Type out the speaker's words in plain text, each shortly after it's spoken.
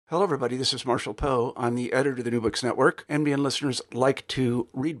Hello, everybody. This is Marshall Poe. I'm the editor of the New Books Network. NBN listeners like to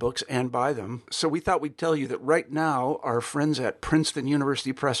read books and buy them. So we thought we'd tell you that right now, our friends at Princeton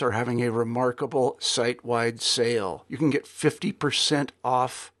University Press are having a remarkable site-wide sale. You can get 50%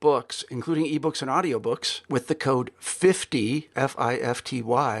 off books, including ebooks and audiobooks, with the code 50,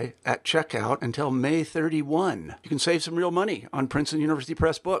 F-I-F-T-Y, at checkout until May 31. You can save some real money on Princeton University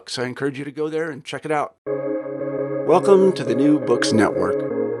Press books. I encourage you to go there and check it out. Welcome to the New Books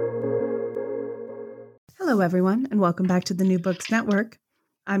Network. Hello, everyone, and welcome back to the New Books Network.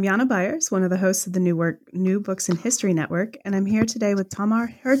 I'm Jana Byers, one of the hosts of the New Books in History Network, and I'm here today with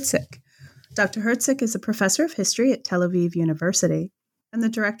Tamar Herzig. Dr. Herzig is a professor of history at Tel Aviv University and the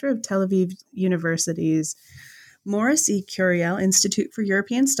director of Tel Aviv University's Morris E. Curiel Institute for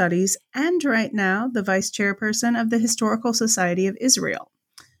European Studies, and right now the vice chairperson of the Historical Society of Israel.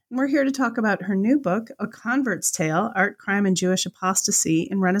 And we're here to talk about her new book, A Convert's Tale, Art, Crime, and Jewish Apostasy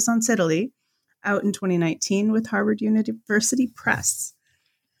in Renaissance Italy, out in 2019 with Harvard University Press.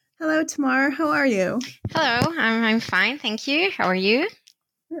 Hello, Tamar. How are you? Hello. I'm fine. Thank you. How are you?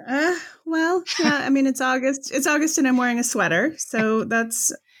 It's August. It's August and I'm wearing a sweater. So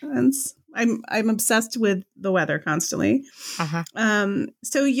I'm obsessed with the weather constantly. Uh-huh.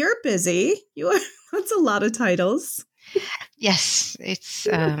 So you're busy. That's a lot of titles. Yes, it's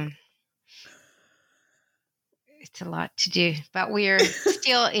a lot to do, but we're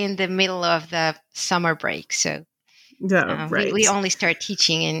still in the middle of the summer break. So right. we only start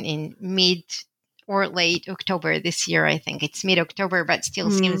teaching in mid or late October this year. I think it's mid-October, but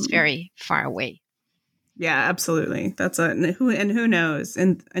still seems very far away. Yeah, absolutely. Who knows?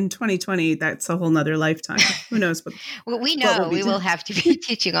 In 2020, that's a whole nother lifetime. Who knows? Well, we know we will have to be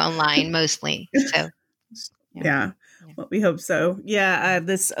teaching online mostly. So yeah. Well, we hope so. Yeah,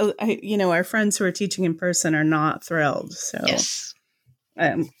 our friends who are teaching in person are not thrilled. So yes.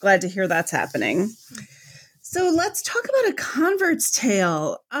 I'm glad to hear that's happening. So let's talk about A Convert's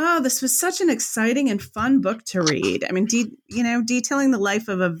Tale. Oh, this was such an exciting and fun book to read. I mean, detailing the life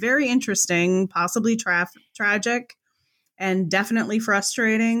of a very interesting, possibly tragic, and definitely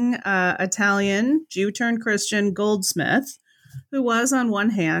frustrating Italian Jew-turned-Christian goldsmith, who was, on one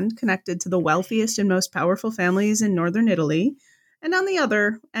hand, connected to the wealthiest and most powerful families in northern Italy, and on the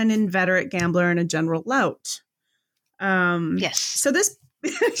other, an inveterate gambler and a general lout. Yes. So this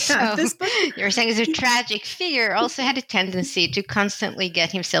book, you're saying is a tragic figure, also had a tendency to constantly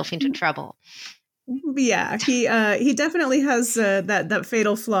get himself into trouble. Yeah, he definitely has that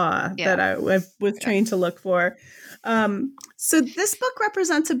fatal flaw that I was trained to look for. So this book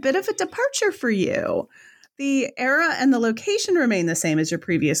represents a bit of a departure for you. The era and the location remain the same as your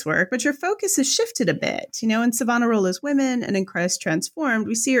previous work, but your focus has shifted a bit. In Savonarola's Women and in Christ Transformed,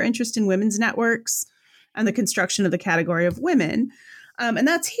 we see your interest in women's networks and the construction of the category of women. And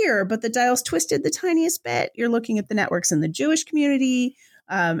that's here, but the dial's twisted the tiniest bit. You're looking at the networks in the Jewish community,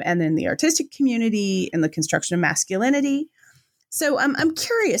 and then the artistic community and the construction of masculinity. So I'm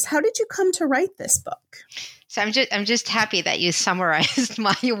curious, how did you come to write this book? So I'm just happy that you summarized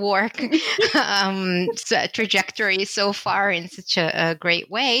my work trajectory so far in such a great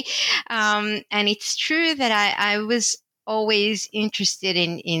way. And it's true that I was always interested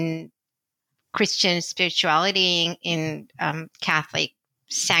in Christian spirituality, in Catholic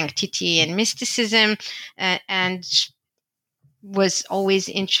sanctity and mysticism, and was always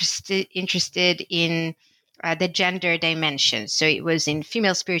interested in the gender dimension. So it was in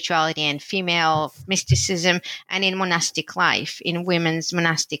female spirituality and female mysticism, and in monastic life, in women's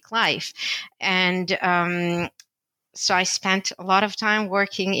monastic life. And so I spent a lot of time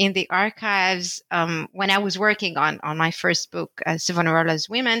working in the archives when I was working on my first book, Savonarola's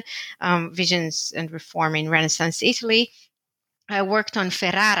Women, Visions and Reform in Renaissance Italy. I worked on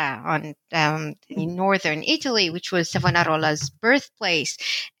Ferrara in northern Italy, which was Savonarola's birthplace,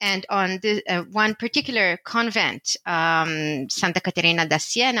 and on one particular convent, Santa Caterina da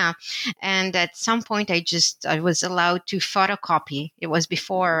Siena. And at some point, I was allowed to photocopy. It was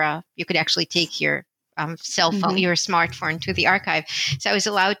before you could actually take your cell phone, your smartphone to the archive. So I was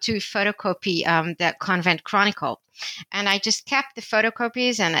allowed to photocopy that convent chronicle. And I just kept the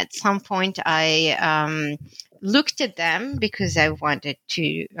photocopies. And at some point I looked at them because I wanted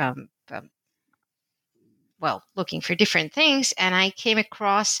to, looking for different things. And I came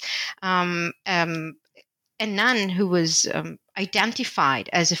across a nun who was identified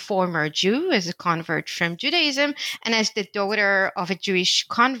as a former Jew, as a convert from Judaism, and as the daughter of a Jewish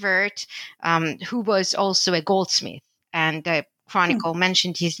convert who was also a goldsmith. And Chronicle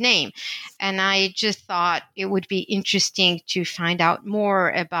mentioned his name. And I just thought it would be interesting to find out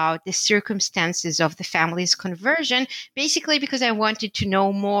more about the circumstances of the family's conversion, basically because I wanted to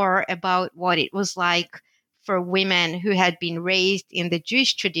know more about what it was like for women who had been raised in the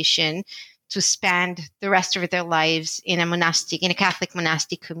Jewish tradition to spend the rest of their lives in a Catholic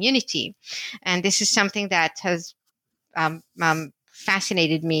monastic community. And this is something that has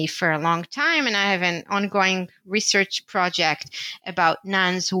fascinated me for a long time. And I have an ongoing research project about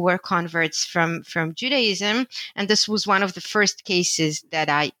nuns who were converts from Judaism. And this was one of the first cases that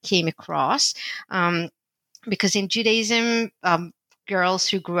I came across, because in Judaism, girls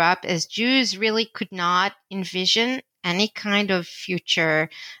who grew up as Jews really could not envision any kind of future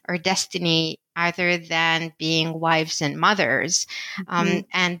or destiny other than being wives and mothers.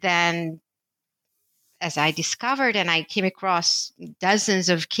 And then, as I discovered, and I came across dozens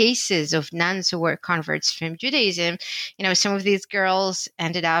of cases of nuns who were converts from Judaism, some of these girls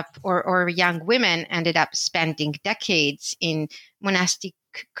ended up, or young women ended up spending decades in monastic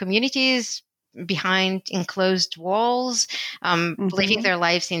communities behind enclosed walls, living their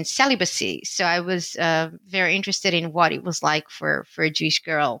lives in celibacy. So I was very interested in what it was like for a Jewish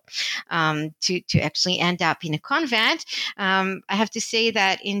girl to actually end up in a convent. I have to say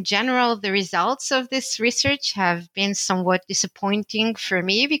that in general, the results of this research have been somewhat disappointing for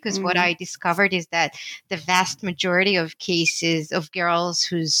me, because what I discovered is that the vast majority of cases of girls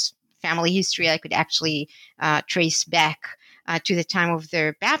whose family history I could actually trace back to the time of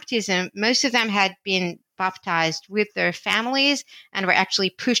their baptism, most of them had been baptized with their families and were actually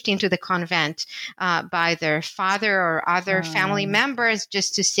pushed into the convent by their father or other family members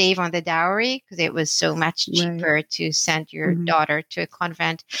just to save on the dowry, because it was so much cheaper to send your daughter to a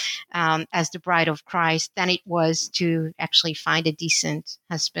convent as the bride of Christ than it was to actually find a decent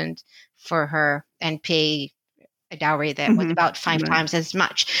husband for her and pay a dowry that was about 5 times as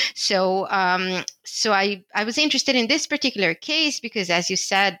much. So I was interested in this particular case because, as you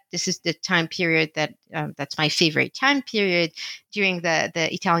said, this is the time period that's my favorite time period during the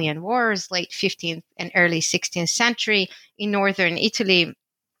Italian Wars, late 15th and early 16th century in northern Italy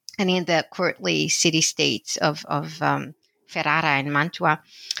and in the courtly city-states of Ferrara and Mantua.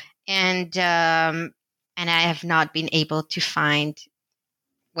 And I have not been able to find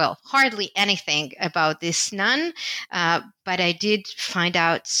hardly anything about this nun, but I did find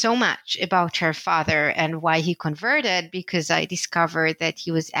out so much about her father and why he converted, because I discovered that he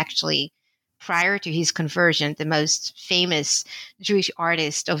was actually, prior to his conversion, the most famous Jewish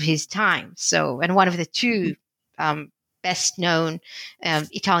artist of his time. And one of the two best known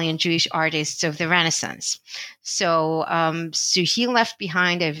Italian Jewish artists of the Renaissance. So he left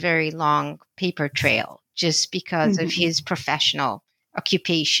behind a very long paper trail just because of his professional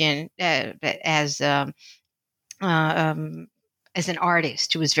occupation as an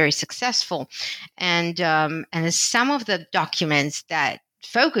artist who was very successful, and some of the documents that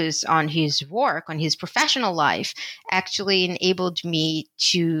focus on his work, on his professional life, actually enabled me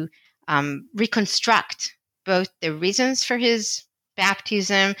to reconstruct both the reasons for his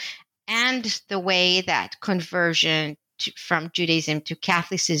baptism and the way that conversion from Judaism to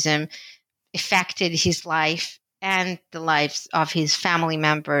Catholicism affected his life and the lives of his family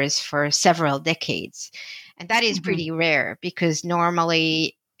members for several decades. And that is pretty rare, because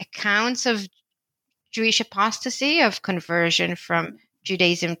normally accounts of Jewish apostasy, of conversion from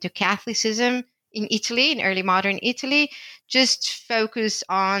Judaism to Catholicism in Italy, in early modern Italy, just focus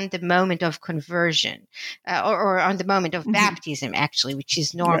on the moment of conversion or on the moment of baptism, actually, which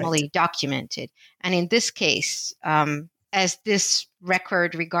is normally documented. And in this case, as this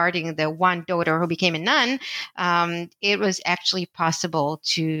record regarding the one daughter who became a nun, it was actually possible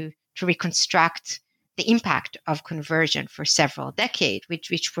to reconstruct the impact of conversion for several decades,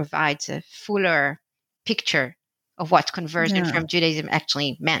 which provides a fuller picture of what conversion from Judaism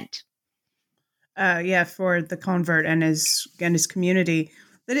actually meant. For the convert and his community.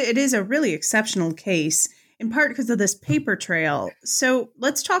 But it is a really exceptional case, in part because of this paper trail. So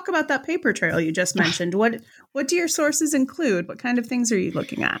let's talk about that paper trail you just mentioned. What do your sources include? What kind of things are you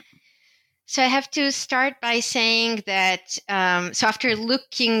looking at? So I have to start by saying that, so after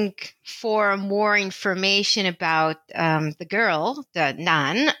looking for more information about the girl, the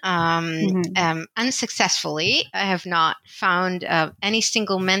nun, unsuccessfully, I have not found any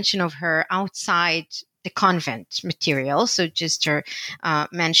single mention of her outside the convent material. So just her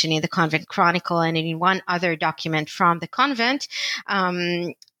mention in the Convent Chronicle and in one other document from the convent.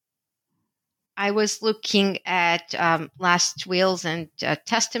 I was looking at last wills and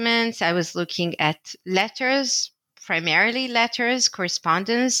testaments. I was looking at letters, primarily letters,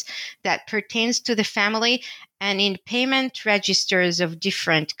 correspondence that pertains to the family. and in payment registers of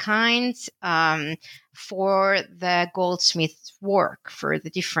different kinds for the goldsmith's work, for the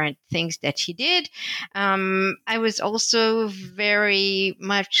different things that he did. I was also very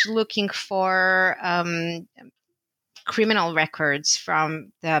much looking for criminal records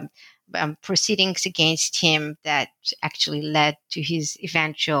from the proceedings against him that actually led to his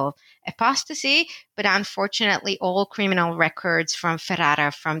eventual apostasy. But unfortunately, all criminal records from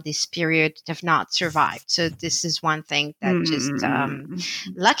Ferrara from this period have not survived. So this is one thing that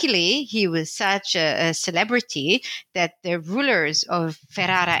luckily, he was such a celebrity that the rulers of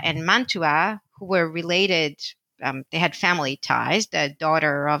Ferrara and Mantua, who were related, they had family ties. The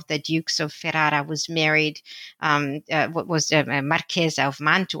daughter of the Dukes of Ferrara was married, was a Marchesa of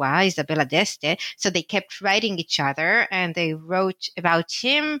Mantua, Isabella d'Este. So they kept writing each other, and they wrote about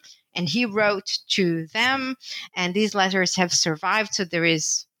him, and he wrote to them. And these letters have survived. So there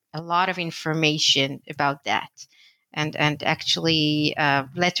is a lot of information about that. And actually,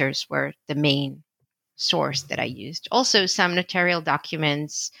 letters were the main source that I used. Also, some notarial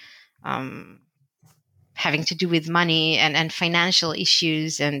documents, having to do with money and financial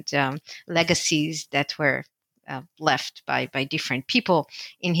issues and legacies that were left by different people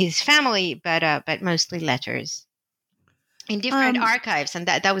in his family, but mostly letters in different archives. And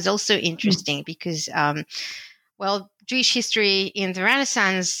that was also interesting because, Jewish history in the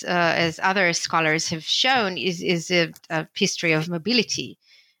Renaissance, as other scholars have shown, is a history of mobility.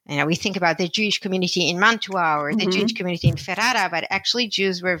 We think about the Jewish community in Mantua or the Jewish community in Ferrara, but actually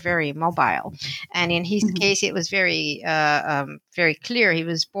Jews were very mobile. And in his case, it was very, very clear. He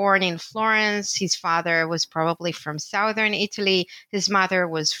was born in Florence. His father was probably from southern Italy. His mother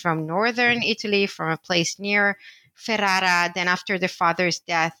was from northern Italy, from a place near Ferrara. Then after the father's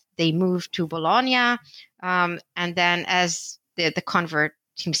death, they moved to Bologna. And then as the convert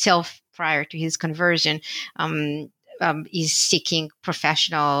himself, prior to his conversion, is seeking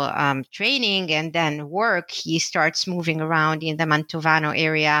professional training and then work, he starts moving around in the Mantovano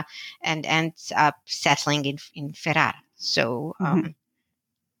area and ends up settling in Ferrara. So,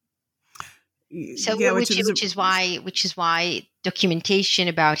 which is why documentation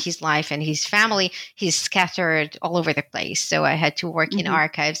about his life and his family is scattered all over the place. So I had to work in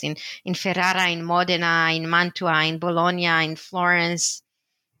archives in Ferrara, in Modena, in Mantua, in Bologna, in Florence.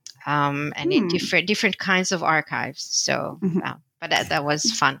 And in different kinds of archives. So, but that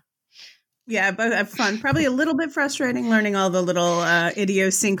was fun. Yeah, but fun. Probably a little bit frustrating learning all the little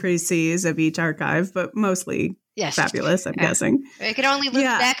idiosyncrasies of each archive, but mostly fabulous, I'm guessing. I could only look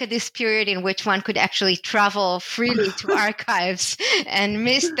back at this period in which one could actually travel freely to archives and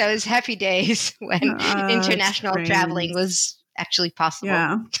miss those happy days when international traveling was actually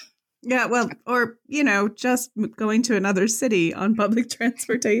possible. Yeah, well, or, just going to another city on public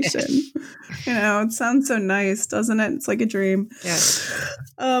transportation. It sounds so nice, doesn't it? It's like a dream. Yeah.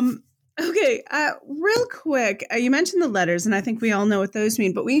 Okay, real quick, you mentioned the letters, and I think we all know what those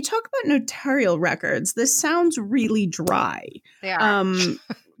mean. But when you talk about notarial records, this sounds really dry. They are.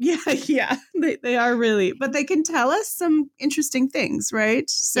 Yeah, they are really. But they can tell us some interesting things, right?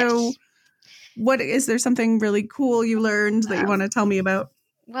 So is there something really cool you learned that you want to tell me about?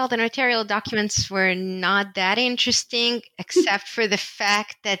 Well, the notarial documents were not that interesting, except for the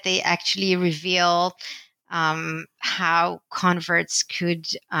fact that they actually reveal how converts could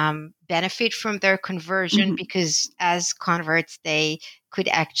benefit from their conversion, because as converts, they could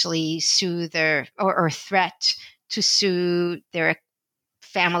actually sue or threat to sue their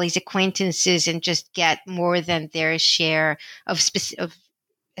family's acquaintances and just get more than their share of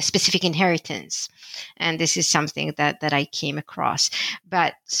a specific inheritance. And this is something that I came across.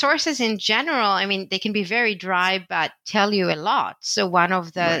 But sources in general, they can be very dry, but tell you a lot. So one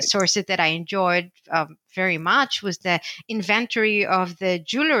of the sources that I enjoyed very much was the inventory of the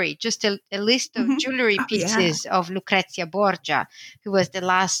jewelry, just a list of jewelry pieces of Lucrezia Borgia, who was the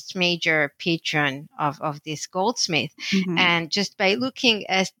last major patron of this goldsmith. And just by looking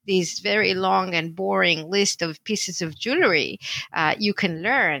at this very long and boring list of pieces of jewelry, you can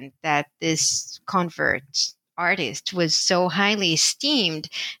learn that this convert artist was so highly esteemed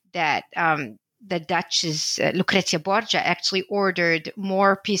that the Duchess Lucrezia Borgia actually ordered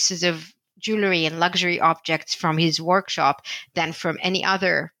more pieces of jewelry and luxury objects from his workshop than from any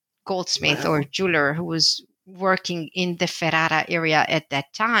other goldsmith or jeweler who was working in the Ferrara area at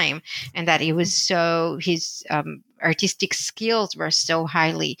that time, and that his artistic skills were so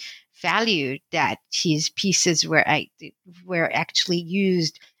highly valued that his pieces were actually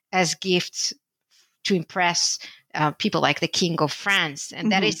used as gifts to impress people like the King of France.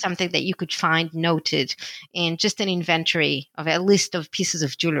 And that is something that you could find noted in just an inventory of a list of pieces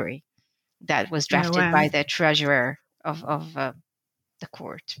of jewelry. that was drafted by the treasurer of the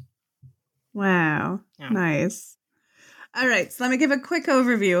court. Wow. Yeah. Nice. All right. So let me give a quick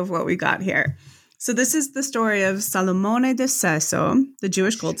overview of what we got here. So this is the story of Salomone de Sesso, the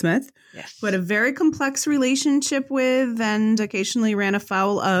Jewish goldsmith, who had a very complex relationship with and occasionally ran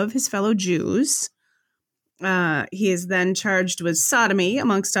afoul of his fellow Jews. He is then charged with sodomy,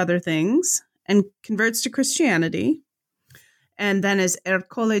 amongst other things, and converts to Christianity. And then as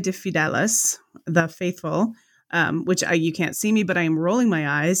Ercole de Fidelis, the faithful, which you can't see me, but I am rolling my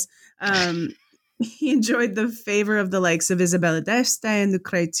eyes. He enjoyed the favor of the likes of Isabella d'Este and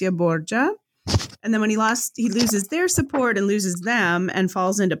Lucrezia Borgia. And then when he loses their support and loses them and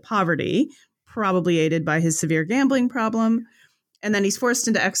falls into poverty, probably aided by his severe gambling problem. And then he's forced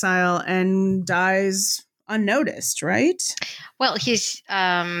into exile and dies unnoticed, right? Well, he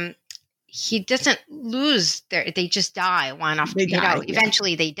doesn't lose they just die one after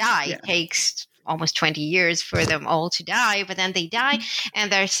eventually they die. Yeah. It takes almost 20 years for them all to die, but then they die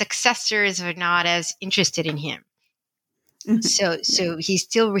and their successors are not as interested in him. Mm-hmm. So he's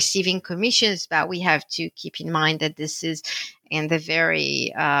still receiving commissions, but we have to keep in mind that this is in the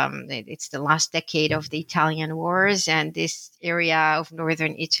it's the last decade of the Italian wars, and this area of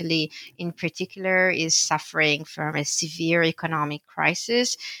northern Italy in particular is suffering from a severe economic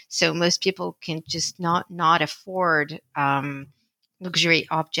crisis. So most people can just not afford luxury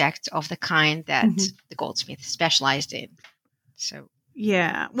objects of the kind that the goldsmith specialized in. So.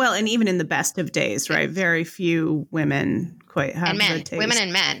 Yeah. Well, and even in the best of days, right? Very few women quite have good taste. Women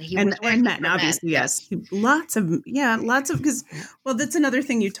and men. And men, obviously, yes. Lots of, because, well, that's another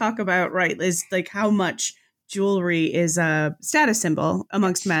thing you talk about, right? Is like how much jewelry is a status symbol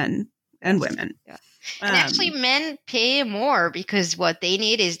amongst men and women. Yeah. And actually men pay more because what they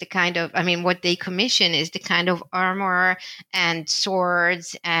need is what they commission is the kind of armor and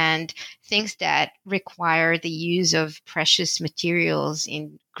swords and things that require the use of precious materials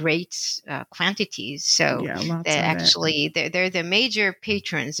in great quantities. So they're the major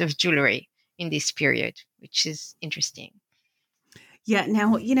patrons of jewelry in this period, which is interesting. Yeah.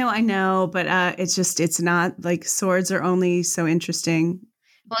 Now, I know, but it's not like swords are only so interesting.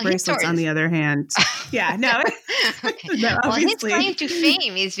 Well, bracelets, on the other hand, no. Okay. No, well, his claim to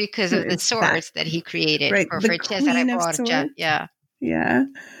fame is because of the swords that he created for Cesare Borgia. Yeah.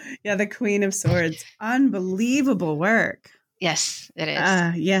 The Queen of Swords, unbelievable work. Yes, it is.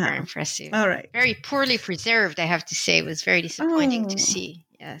 Very impressive. All right, very poorly preserved, I have to say. It was very disappointing to see.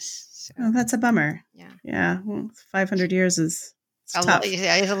 Yes, that's a bummer. Well, 500 years is tough.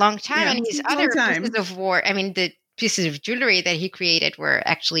 It's a long time, and his other pieces of war. The pieces of jewelry that he created were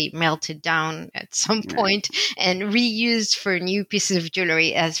actually melted down at some point and reused for new pieces of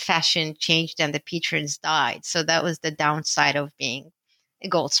jewelry as fashion changed and the patrons died. So that was the downside of being a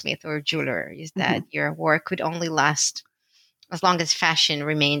goldsmith or a jeweler, is that your work could only last as long as fashion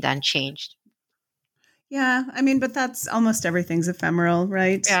remained unchanged. Yeah, but that's almost everything's ephemeral,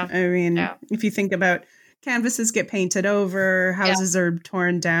 right? Yeah. If you think about canvases get painted over, houses are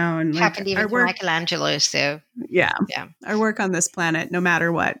torn down. Happened even to Michelangelo. So our work on this planet, no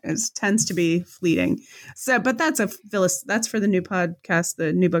matter what, tends to be fleeting. So, but that's for the new podcast,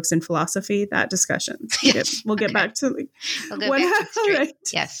 the New Books in Philosophy. That discussion. We'll get back to right.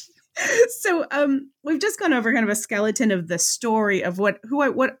 Yes. So, we've just gone over kind of a skeleton of the story of who I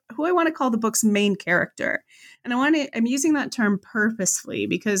want to call the book's main character, and I'm using that term purposefully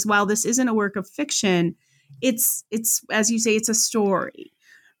because while this isn't a work of fiction, it's as you say, it's a story,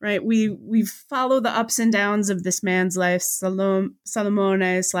 right? We follow the ups and downs of this man's life, Salomone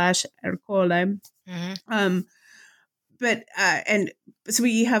 / Ercole. But and so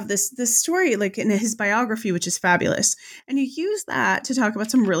we have this story like in his biography, which is fabulous, and you use that to talk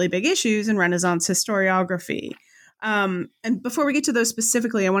about some really big issues in Renaissance historiography. And before we get to those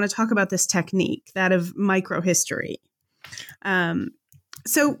specifically, I want to talk about this technique, that of microhistory.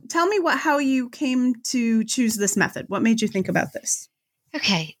 So tell me how you came to choose this method. What made you think about this?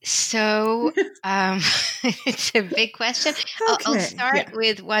 Okay, so it's a big question. Okay. I'll start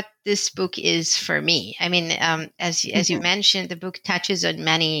with what this book is for me. As you mentioned, the book touches on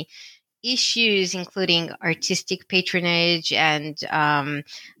many issues, including artistic patronage and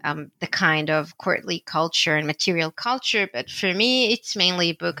the kind of courtly culture and material culture. But for me, it's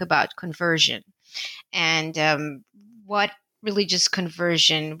mainly a book about conversion and what religious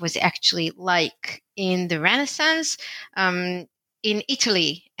conversion was actually like in the Renaissance in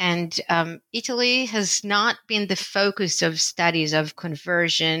Italy. And Italy has not been the focus of studies of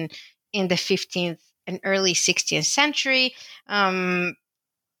conversion in the 15th and early 16th century.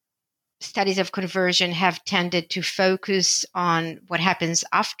 studies of conversion have tended to focus on what happens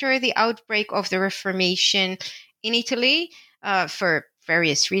after the outbreak of the Reformation in Italy, for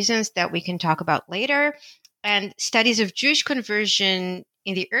various reasons that we can talk about later. And studies of Jewish conversion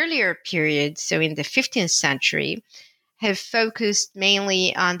in the earlier period, so in the 15th century, have focused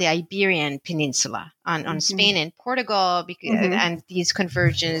mainly on the Iberian Peninsula, on Spain and Portugal, and these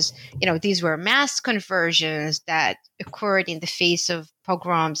conversions, these were mass conversions that occurred in the face of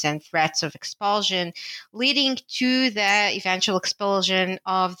pogroms and threats of expulsion, leading to the eventual expulsion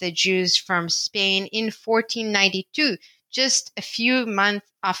of the Jews from Spain in 1492, just a few months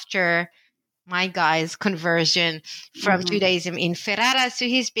after my guy's conversion from Judaism in Ferrara. So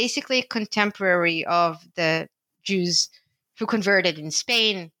he's basically a contemporary of the Jews who converted in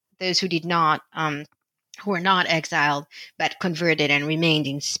Spain, those who did not, who were not exiled, but converted and remained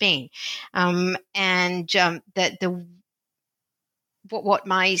in Spain. What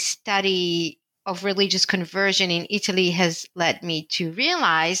my study of religious conversion in Italy has led me to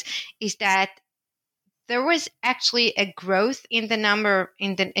realize is that there was actually a growth in the number,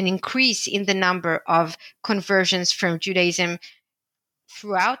 an increase in the number of conversions from Judaism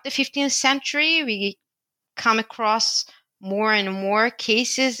throughout the 15th century. We come across more and more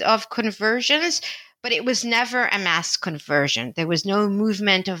cases of conversions, but it was never a mass conversion. There was no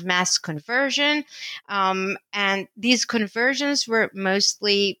movement of mass conversion. And these conversions were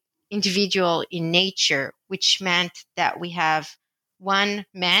mostly individual in nature, which meant that we have one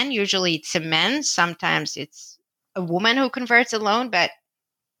man, usually it's a man, sometimes it's a woman who converts alone, but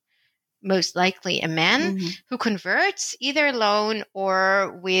most likely a man who converts either alone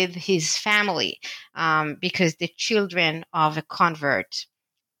or with his family, because the children of a convert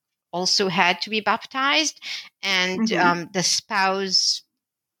also had to be baptized, and the spouse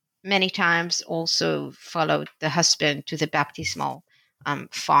many times also followed the husband to the baptismal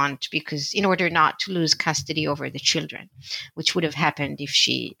font, because in order not to lose custody over the children, which would have happened if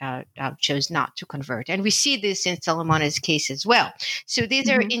she chose not to convert. And we see this in Salomona's case as well. So these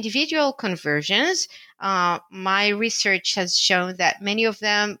are individual conversions. My research has shown that many of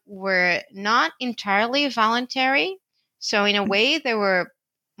them were not entirely voluntary. So in a way, they were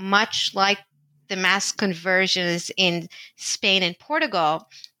much like the mass conversions in Spain and Portugal,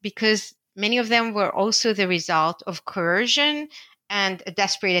 because many of them were also the result of coercion and a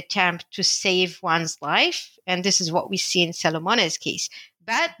desperate attempt to save one's life. And this is what we see in Salomona's case.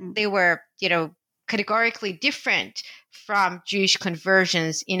 But they were, categorically different from Jewish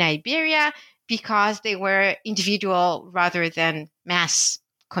conversions in Iberia, because they were individual rather than mass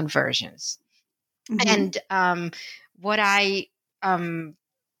conversions. And what I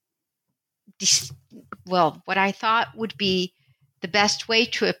thought would be the best way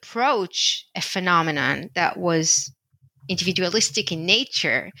to approach a phenomenon that was individualistic in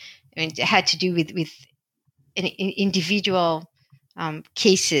nature, and it had to do with individual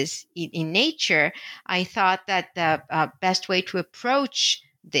cases in nature, I thought that the best way to approach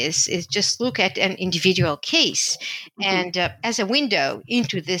this is just look at an individual case and as a window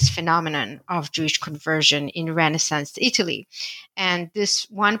into this phenomenon of Jewish conversion in Renaissance Italy. And this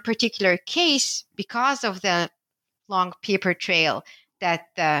one particular case, because of the long paper trail that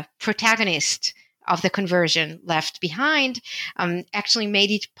the protagonist of the conversion left behind, actually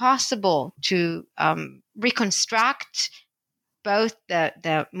made it possible to reconstruct both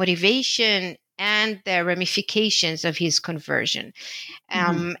the motivation and the ramifications of his conversion.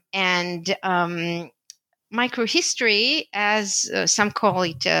 And microhistory, as some call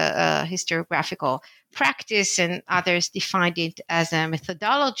it a historiographical practice, and others define it as a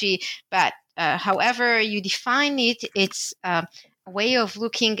methodology, but however you define it, it's a way of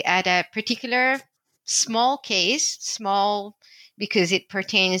looking at a particular small case, small because it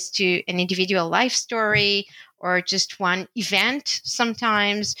pertains to an individual life story or just one event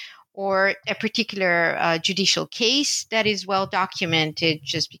sometimes, or a particular judicial case that is well documented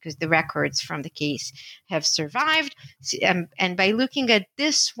just because the records from the case have survived. And by looking at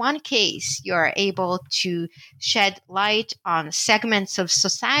this one case, you are able to shed light on segments of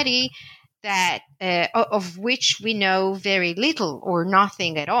society that of which we know very little or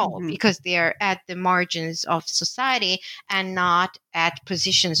nothing at all, because they are at the margins of society and not at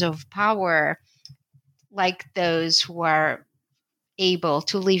positions of power like those who are able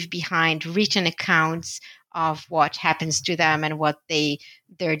to leave behind written accounts of what happens to them and what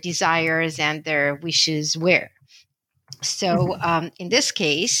their desires and their wishes were. So in this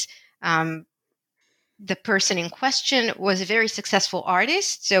case, the person in question was a very successful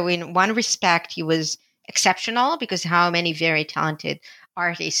artist. So in one respect, he was exceptional, because how many very talented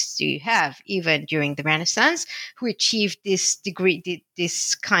artists do you have, even during the Renaissance, who achieved this degree,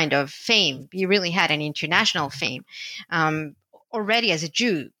 this kind of fame? He really had an international fame already as a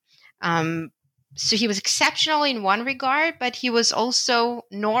Jew. So he was exceptional in one regard, but he was also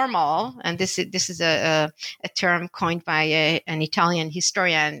normal. And this is a term coined by an Italian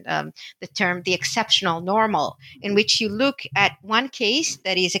historian, the term the exceptional normal, in which you look at one case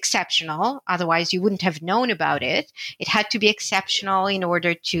that is exceptional. Otherwise, you wouldn't have known about it. It had to be exceptional in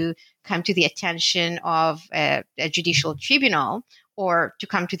order to come to the attention of a judicial tribunal, or to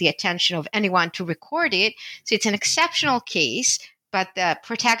come to the attention of anyone to record it. So it's an exceptional case, but the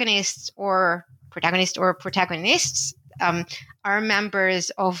protagonist or protagonists are members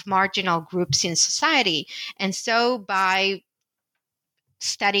of marginal groups in society. And so by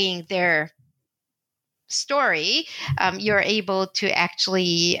studying their story, you're able to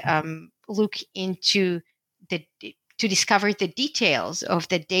actually look into to discover the details of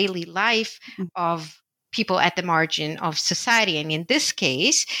the daily life of people at the margin of society. And in this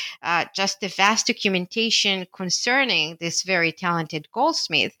case, just the vast documentation concerning this very talented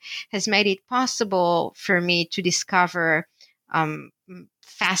goldsmith has made it possible for me to discover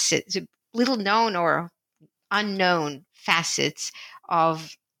facets, little known or unknown facets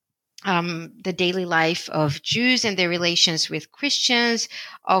of the daily life of Jews and their relations with Christians,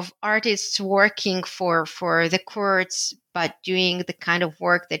 of artists working for the courts, but doing the kind of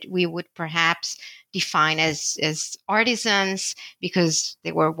work that we would perhaps define as artisans, because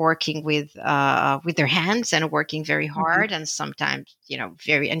they were working with their hands and working very hard, and sometimes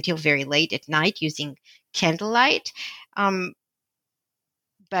until very late at night using candlelight.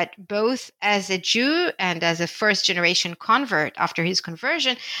 But both as a Jew and as a first-generation convert after his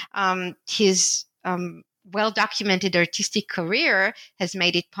conversion, his well-documented artistic career has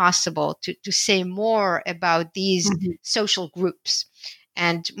made it possible to say more about these social groups.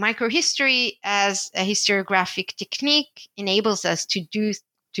 And microhistory as a historiographic technique enables us to do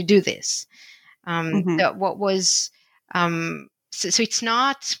this. So it's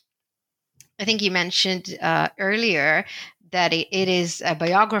not, I think you mentioned earlier that it is a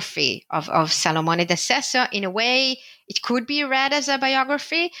biography of Salomone da Sesso. In a way, it could be read as a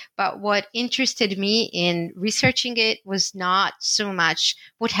biography, but what interested me in researching it was not so much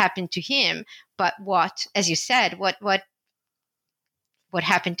what happened to him, but what, as you said, what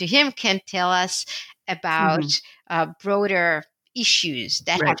happened to him can tell us about broader issues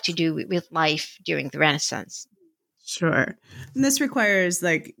that have to do with life during the Renaissance. Sure. And this requires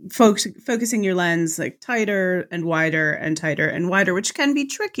focusing your lens tighter and wider and tighter and wider, which can be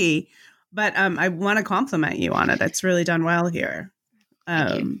tricky, but I want to compliment you on it. It's really done well here.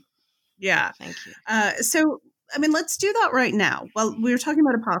 Thank you. Yeah. Thank you. So, let's do that right now. Well, we were talking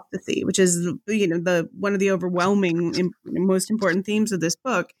about apostasy, which is, one of the overwhelming, most important themes of this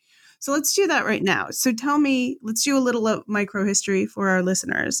book. So let's do that right now. So tell me, let's do a little microhistory for our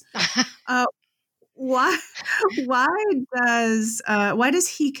listeners. Why does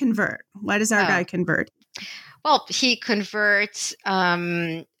he convert? Why does our guy convert? Well, he converts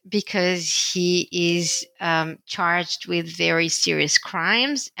because he is charged with very serious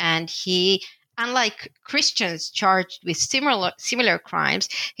crimes, and he, unlike Christians charged with similar crimes,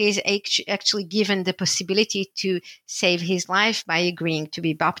 he is actually given the possibility to save his life by agreeing to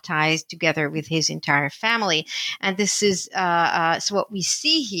be baptized together with his entire family. And this is so what we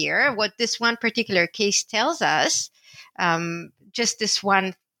see here, what this one particular case tells us, just this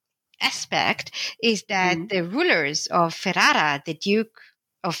one aspect, is that the rulers of Ferrara, the Duke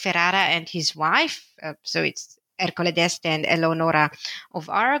of Ferrara and his wife, so it's Ercole d'Este and Eleonora of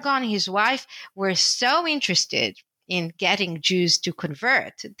Aragon, his wife, were so interested in getting Jews to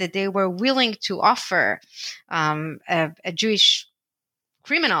convert that they were willing to offer a Jewish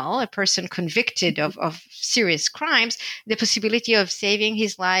criminal, a person convicted of serious crimes, the possibility of saving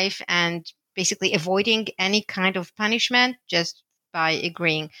his life and basically avoiding any kind of punishment just by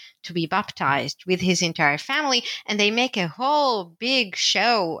agreeing to be baptized with his entire family. And they make a whole big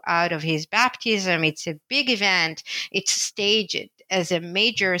show out of his baptism. It's a big event. It's staged as a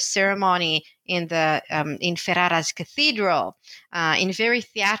major ceremony in Ferrara's cathedral in a very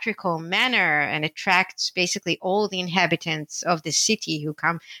theatrical manner, and attracts basically all the inhabitants of the city who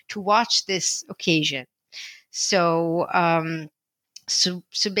come to watch this occasion. So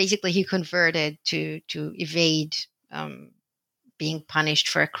basically he converted to evade being punished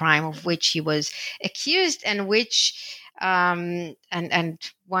for a crime of which he was accused, and which and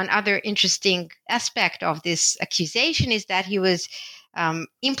one other interesting aspect of this accusation is that he was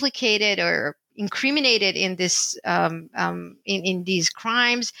implicated or incriminated in this in these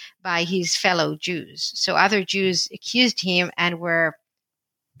crimes by his fellow Jews. So other Jews accused him and were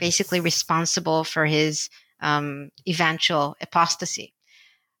basically responsible for his eventual apostasy.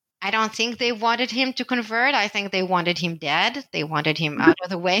 I don't think they wanted him to convert. I think they wanted him dead. They wanted him out of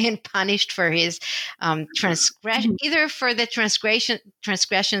the way and punished for his transgression, either for the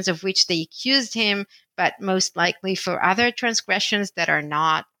transgressions of which they accused him, but most likely for other transgressions that are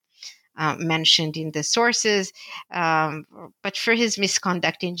not mentioned in the sources. But for his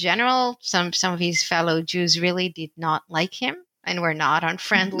misconduct in general, some of his fellow Jews really did not like him and were not on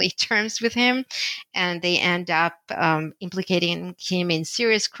friendly terms with him. And they end up implicating him in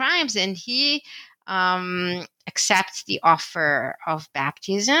serious crimes. And he accepts the offer of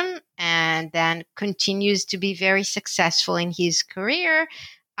baptism and then continues to be very successful in his career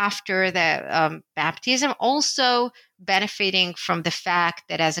after the baptism, also benefiting from the fact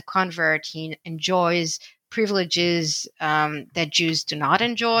that as a convert, he enjoys privileges that Jews do not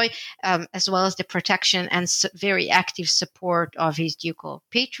enjoy, as well as the protection and very active support of his ducal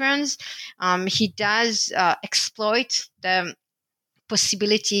patrons. He does exploit the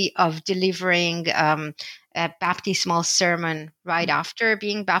possibility of delivering a baptismal sermon right after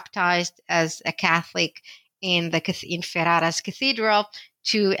being baptized as a Catholic in Ferrara's cathedral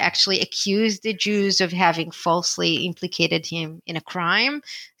to actually accuse the Jews of having falsely implicated him in a crime.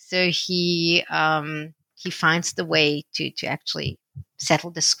 So he finds the way to actually settle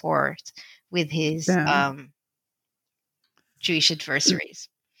the score with his Jewish adversaries.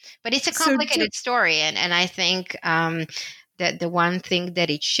 But it's a complicated story, and I think that the one thing that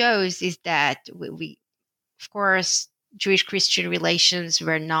it shows is that we of course, Jewish-Christian relations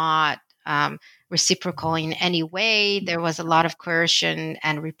were not reciprocal in any way. There was a lot of coercion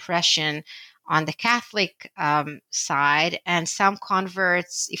and repression on the Catholic side, and some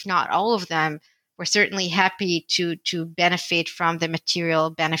converts, if not all of them, were certainly happy to benefit from the material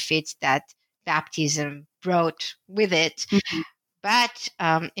benefits that baptism brought with it. Mm-hmm. But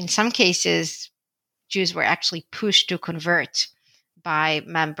in some cases, Jews were actually pushed to convert by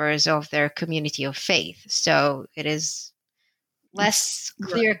members of their community of faith. So it is less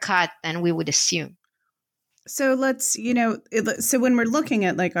clear-cut than we would assume. So let's, so when we're looking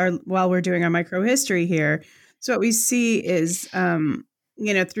at while we're doing our microhistory here, so what we see is,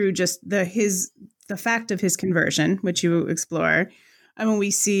 through just the fact of his conversion, which you explore, and when we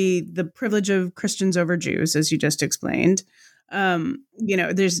see the privilege of Christians over Jews, as you just explained,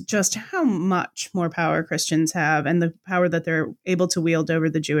 there's just how much more power Christians have and the power that they're able to wield over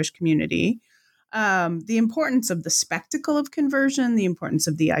the Jewish community. The importance of the spectacle of conversion, the importance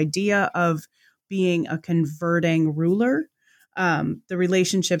of the idea of being a converting ruler, the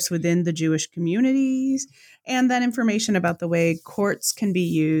relationships within the Jewish communities, and that information about the way courts can be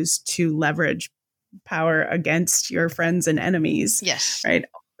used to leverage power against your friends and enemies. Yes. Right.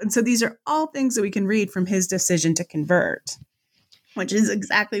 And so these are all things that we can read from his decision to convert, which is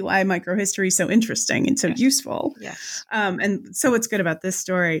exactly why microhistory is so interesting and so useful. Yes. And so what's good about this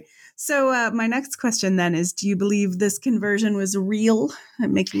story. So my next question then is, do you believe this conversion was real?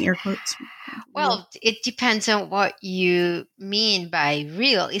 I'm making air quotes. Well, it depends on what you mean by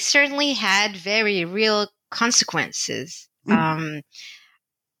real. It certainly had very real consequences. Mm-hmm.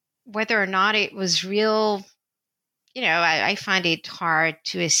 Whether or not it was real, I find it hard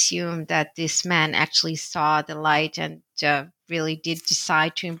to assume that this man actually saw the light and really did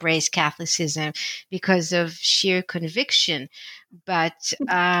decide to embrace Catholicism because of sheer conviction. But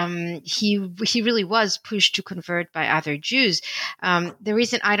he really was pushed to convert by other Jews. The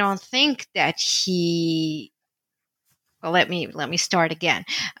reason I don't think that let me start again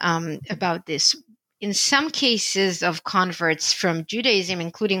about this. In some cases of converts from Judaism,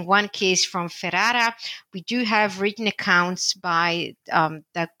 including one case from Ferrara, we do have written accounts by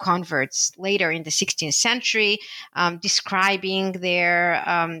the converts later in the 16th century describing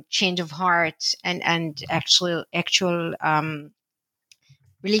their change of heart and actual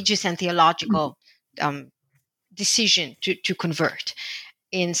religious and theological decision to convert.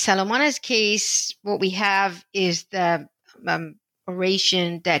 In Salomona's case, what we have is the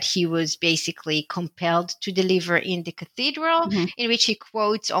oration that he was basically compelled to deliver in the cathedral, in which he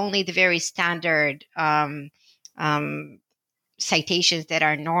quotes only the very standard citations that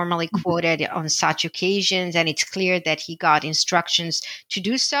are normally quoted on such occasions, and it's clear that he got instructions to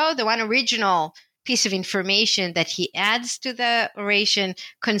do so. The one original piece of information that he adds to the oration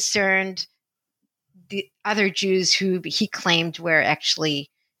concerned the other Jews who he claimed were actually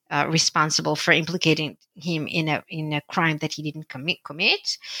responsible for implicating him in a crime that he didn't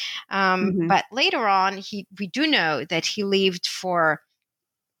commit. But later on, we do know that he lived for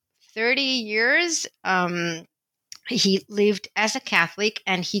 30 years. He lived as a Catholic,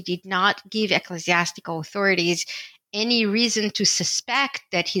 and he did not give ecclesiastical authorities any reason to suspect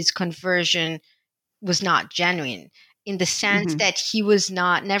that his conversion was not genuine, in the sense that he was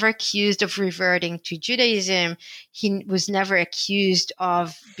never accused of reverting to Judaism. He was never accused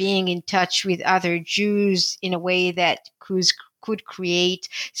of being in touch with other Jews in a way that could create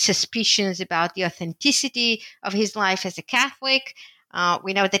suspicions about the authenticity of his life as a Catholic.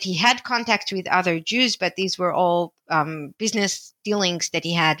 We know that he had contact with other Jews, but these were all business dealings that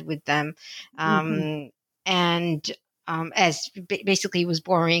he had with them. And as basically he was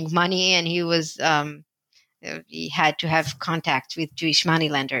borrowing money, and he was he had to have contact with Jewish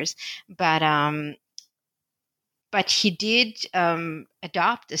moneylenders. But he did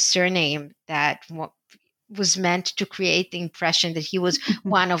adopt a surname that was meant to create the impression that he was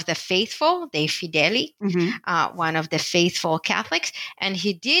one of the faithful, dei fideli, one of the faithful Catholics. And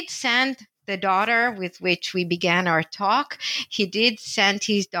he did send the daughter with which we began our talk, he did send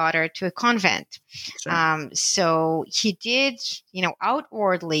his daughter to a convent. Sure. So he did,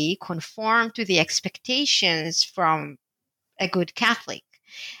 outwardly conform to the expectations from a good Catholic.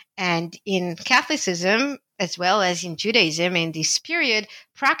 And in Catholicism, as well as in Judaism in this period,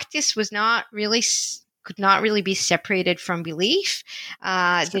 practice could not really be separated from belief.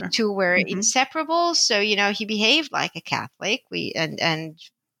 Sure. The two were inseparable. So, he behaved like a Catholic.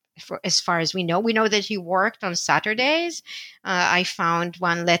 As far as we know that he worked on Saturdays. I found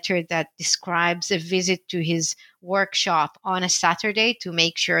one letter that describes a visit to his workshop on a Saturday to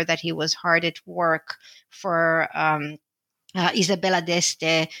make sure that he was hard at work for Isabella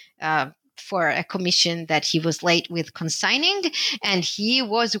d'Este, for a commission that he was late with consigning. And he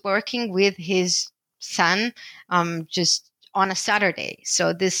was working with his son just on a Saturday.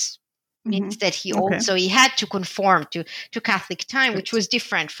 So this means that he had to conform to Catholic time, which was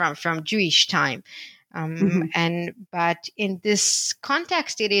different from Jewish time. But in this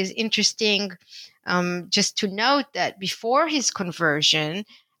context, it is interesting just to note that before his conversion,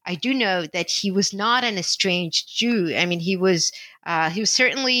 I do know that he was not an estranged Jew. I mean, he was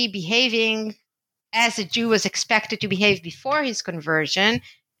certainly behaving as a Jew was expected to behave before his conversion,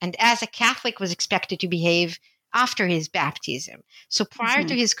 and as a Catholic was expected to behave after his baptism. So prior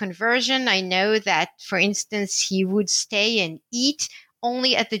to his conversion, I know that, for instance, he would stay and eat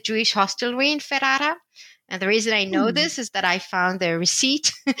only at the Jewish hostelry in Ferrara. And the reason I know this is that I found the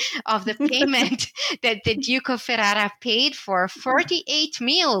receipt of the payment that the Duke of Ferrara paid for 48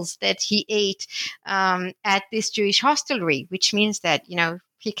 meals that he ate at this Jewish hostelry, which means that,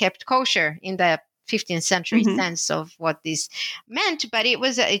 he kept kosher in the 15th century sense of what this meant. But it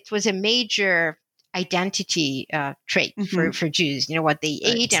was a major identity trait for Jews, what they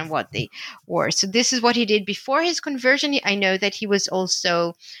ate and what they wore. So this is what he did before his conversion. I know that he was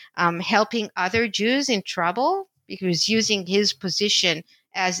also helping other Jews in trouble, because he was using his position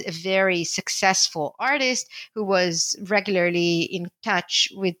as a very successful artist who was regularly in touch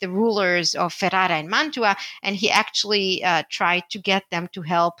with the rulers of Ferrara and Mantua, and he actually tried to get them to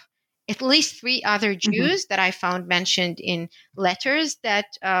help at least 3 other Jews that I found mentioned in letters that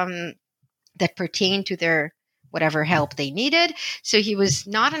pertain to their whatever help they needed. So he was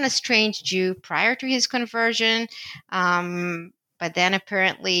not an estranged Jew prior to his conversion, but then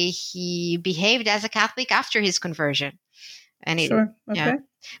apparently he behaved as a Catholic after his conversion. And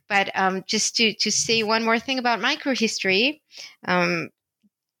But just to say one more thing about microhistory,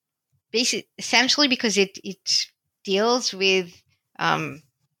 essentially because it deals with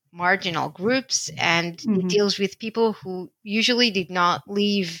marginal groups, and it deals with people who usually did not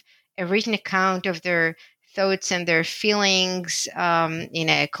leave a written account of their thoughts and their feelings in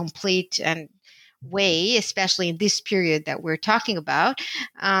a complete and way, especially in this period that we're talking about.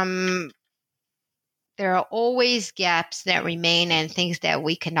 There are always gaps that remain and things that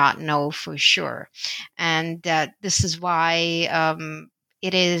we cannot know for sure. And this is why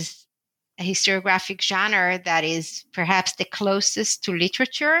it is a historiographic genre that is perhaps the closest to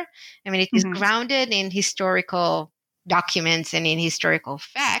literature. I mean, it is grounded in historical documents and in historical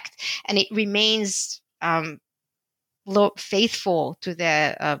fact, and it remains faithful to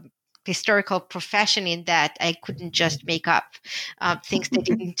the historical profession, in that I couldn't just make up things that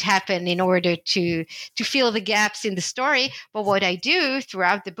didn't happen in order to fill the gaps in the story. But what I do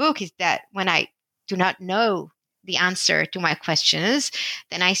throughout the book is that when I do not know the answer to my questions,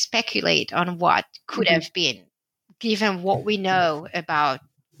 then I speculate on what could have been, given what we know about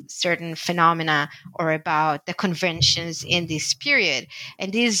certain phenomena or about the conventions in this period.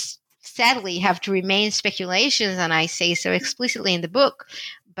 And these sadly have to remain speculations, and I say so explicitly in the book.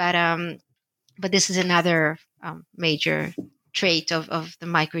 But this is another major trait of the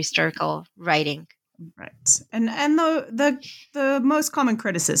microhistorical writing. Right. And the most common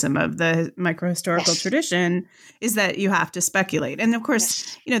criticism of the microhistorical tradition is that you have to speculate. And of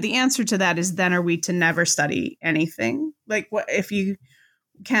course, the answer to that is, then are we to never study anything? Like, what if you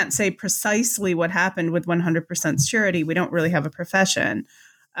can't say precisely what happened with 100% surety? We don't really have a profession.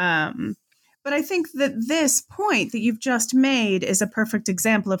 But I think that this point that you've just made is a perfect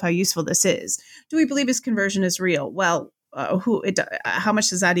example of how useful this is. Do we believe his conversion is real? Well, how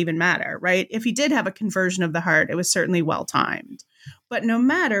much does that even matter, right? If he did have a conversion of the heart, it was certainly well timed. But no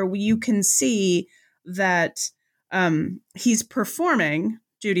matter, you can see that he's performing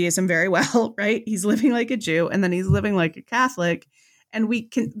Judaism very well, right? He's living like a Jew, and then he's living like a Catholic, and we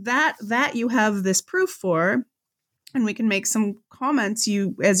can that you have this proof for, and we can make some comments.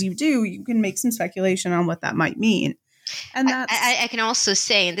 You can make some speculation on what that might mean. And I can also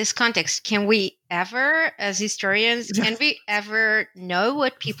say, in this context, can we ever, as historians, can we ever know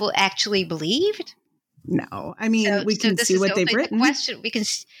what people actually believed? No. I mean, we can see what they've written. Question. We can.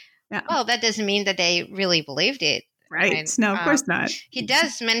 Well, that doesn't mean that they really believed it. Right. No, of course not. He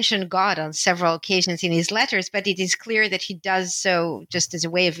does mention God on several occasions in his letters, but it is clear that he does so just as a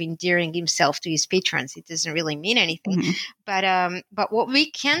way of endearing himself to his patrons. It doesn't really mean anything. Mm-hmm. But what we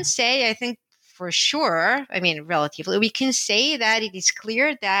can say, I think, for sure, I mean, relatively, we can say that it is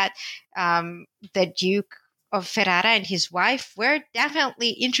clear that the Duke of Ferrara and his wife were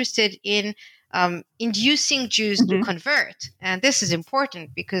definitely interested in inducing Jews to convert. And this is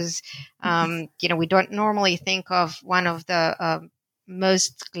important because, we don't normally think of one of the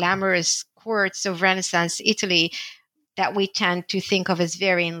most glamorous courts of Renaissance Italy that we tend to think of as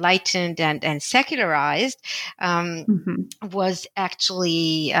very enlightened and secularized, was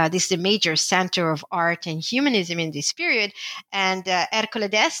actually, this is a major center of art and humanism in this period. And Ercole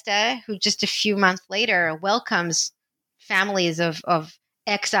d'Este, who just a few months later welcomes families of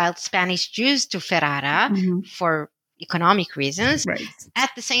exiled Spanish Jews to Ferrara for economic reasons. Right.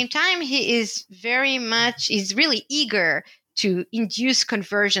 At the same time, he is really eager to induce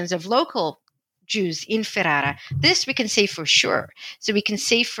conversions of local Jews in Ferrara. This we can say for sure. So we can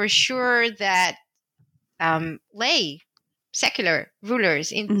say for sure that lay, secular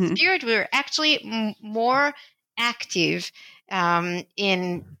rulers in the period were actually more active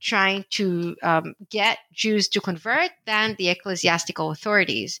in trying to get Jews to convert than the ecclesiastical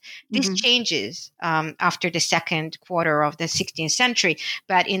authorities. This changes after the second quarter of the 16th century.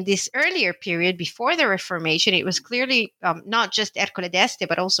 But in this earlier period, before the Reformation, it was clearly not just Ercole d'Este,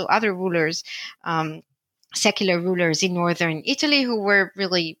 but also other rulers, secular rulers in northern Italy, who were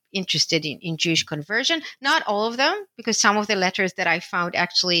really interested in Jewish conversion. Not all of them, because some of the letters that I found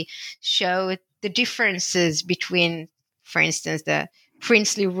actually show the differences between, for instance, the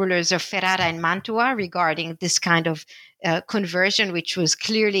princely rulers of Ferrara and Mantua regarding this kind of conversion, which was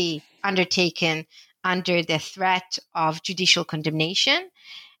clearly undertaken under the threat of judicial condemnation.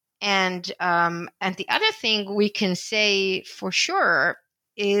 And the other thing we can say for sure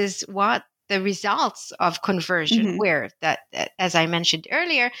is what the results of conversion were, that as I mentioned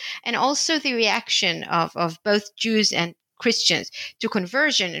earlier, and also the reaction of both Jews and Christians to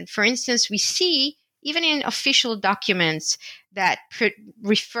conversion. And for instance, we see even in official documents that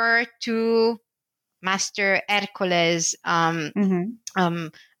refer to Master Ercole's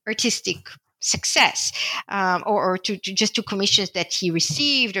artistic success, or to commissions that he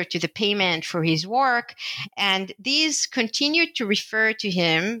received, or to the payment for his work. And these continued to refer to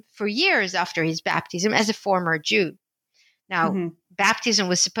him for years after his baptism as a former Jew. Now, baptism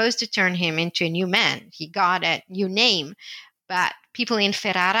was supposed to turn him into a new man. He got a new name. But people in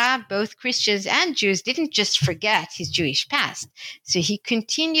Ferrara, both Christians and Jews, didn't just forget his Jewish past. So he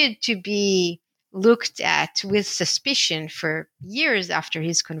continued to be looked at with suspicion for years after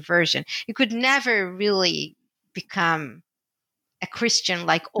his conversion. He could never really become a Christian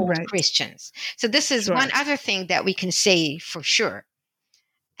like old Christians. So this is one other thing that we can say for sure.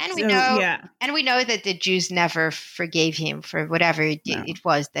 And we know that the Jews never forgave him for whatever it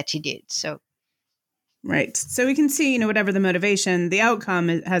was that he did. So. Right. So we can see, whatever the motivation, the outcome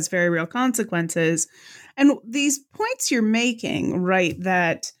has very real consequences. And these points you're making, right,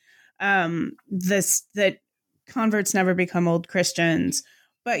 that that converts never become old Christians.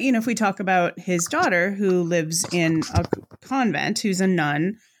 But, if we talk about his daughter who lives in a convent, who's a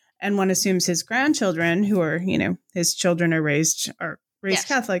nun, and one assumes his grandchildren, who are, his children are raised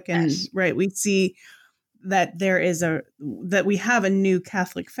Catholic. And right, we see that that we have a new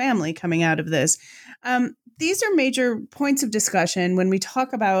Catholic family coming out of this. These are major points of discussion when we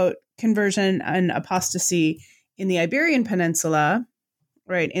talk about conversion and apostasy in the Iberian Peninsula,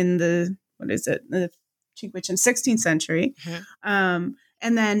 right? In the 16th century.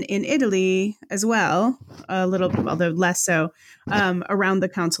 And then in Italy as well, a little bit, although less so, around the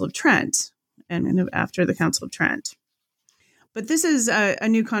Council of Trent and after the Council of Trent. But this is a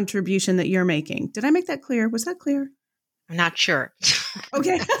new contribution that you're making. Did I make that clear? Was that clear? I'm not sure.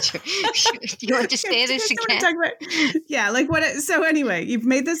 Okay. Do you want to say this again? Yeah, like what? So anyway, you've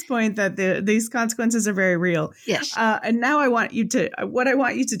made this point that these consequences are very real. Yes. And now what I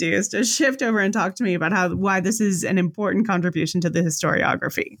want you to do is to shift over and talk to me about why this is an important contribution to the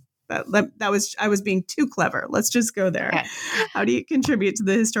historiography. I was being too clever. Let's just go there. Okay. How do you contribute to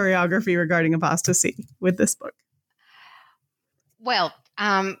the historiography regarding apostasy with this book? Well,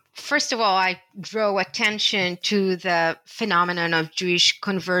 first of all, I draw attention to the phenomenon of Jewish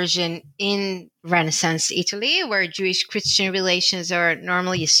conversion in Renaissance Italy, where Jewish-Christian relations are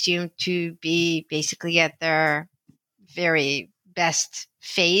normally assumed to be basically at their very best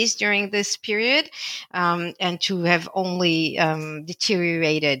phase during this period, and to have only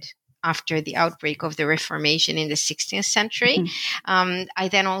deteriorated after the outbreak of the Reformation in the 16th century. Mm-hmm. I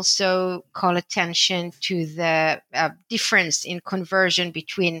then also call attention to the difference in conversion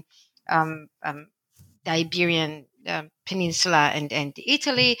between the Iberian Peninsula and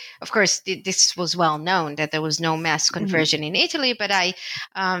Italy. Of course, this was well known that there was no mass conversion mm-hmm. in Italy, but I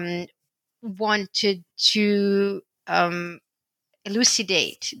wanted to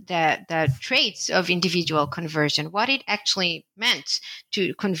elucidate the traits of individual conversion, what it actually meant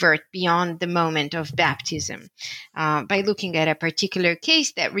to convert beyond the moment of baptism, by looking at a particular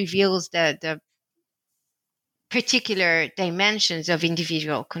case that reveals the particular dimensions of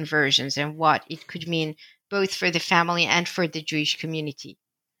individual conversions and what it could mean both for the family and for the Jewish community.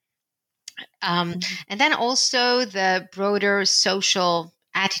 And then also the broader social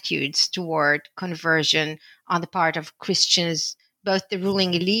attitudes toward conversion on the part of Christians, both the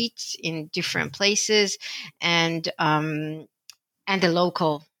ruling elites in different places and the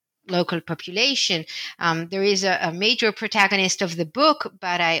local population. There is a major protagonist of the book,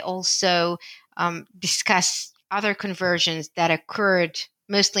 but I also discuss other conversions that occurred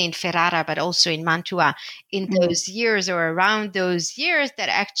mostly in Ferrara, but also in Mantua in those years or around those years that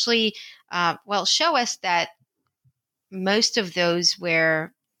actually, show us that most of those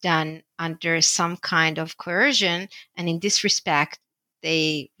were done under some kind of coercion, and in this respect,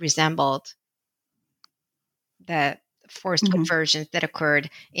 they resembled the forced mm-hmm. conversions that occurred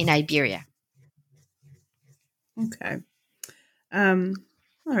in Iberia. Okay. All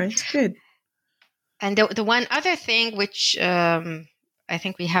right, good. And the one other thing which I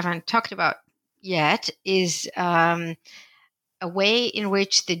think we haven't talked about yet is a way in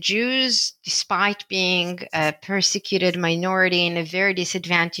which the Jews, despite being a persecuted minority in a very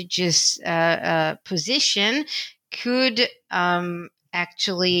disadvantageous position, could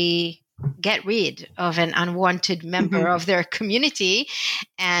actually get rid of an unwanted member mm-hmm. of their community.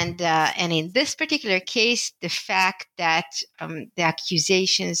 And in this particular case, the fact that the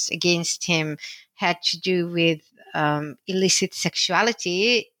accusations against him had to do with illicit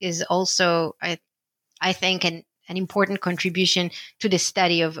sexuality is also, I think, an important contribution to the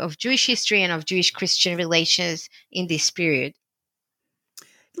study of Jewish history and of Jewish-Christian relations in this period.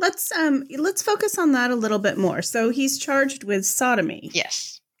 Let's focus on that a little bit more. So he's charged with sodomy.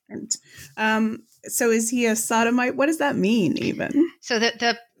 Yes. And so is he a sodomite? What does that mean even? So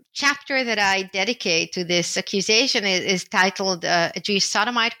the chapter that I dedicate to this accusation is titled a Jewish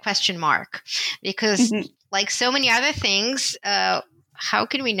sodomite ? Because mm-hmm. like so many other things, how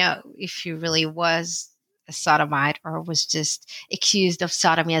can we know if he really was a sodomite or was just accused of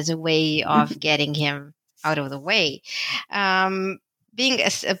sodomy as a way of getting him out of the way?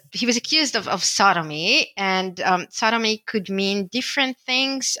 He was accused of sodomy, and sodomy could mean different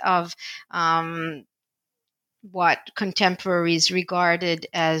things of what contemporaries regarded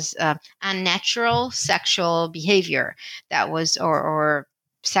as unnatural sexual behavior that was, or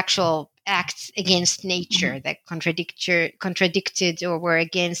sexual acts against nature that contradicted or were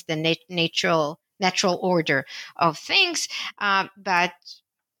against the natural order of things, but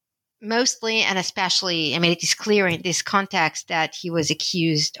mostly and especially, I mean, it is clear in this context that he was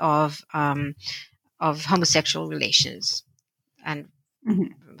accused of homosexual relations and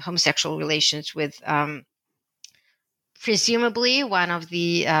mm-hmm. homosexual relations with presumably one of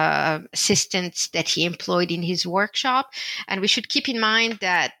the assistants that he employed in his workshop. And we should keep in mind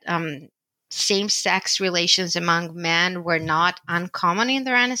that same-sex relations among men were not uncommon in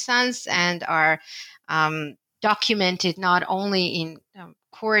the Renaissance and are documented not only in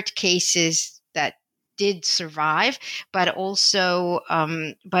court cases that did survive, but also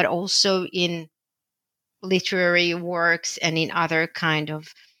in literary works and in other kind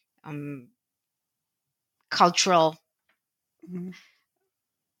of cultural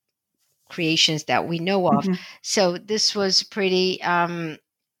creations that we know of. Mm-hmm. So this was pretty,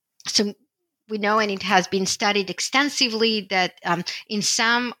 so we know, and it has been studied extensively, that in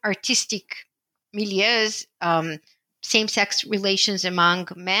some artistic milieus, same-sex relations among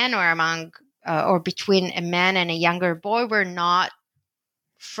men or between a man and a younger boy were not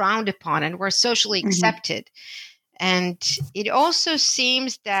frowned upon and were socially accepted. And it also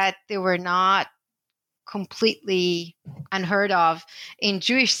seems that they were not completely unheard of in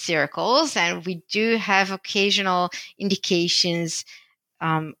Jewish circles, and we do have occasional indications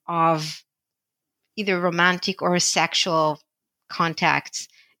of either romantic or sexual contacts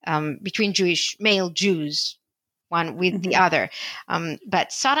between male Jews, one with the other.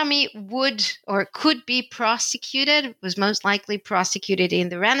 But sodomy would or could be prosecuted, was most likely prosecuted in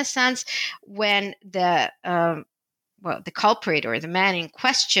the Renaissance when the culprit or the man in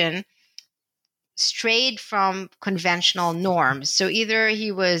question strayed from conventional norms. So either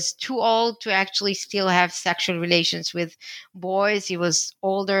he was too old to actually still have sexual relations with boys, he was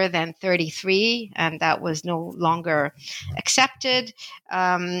older than 33, and that was no longer accepted,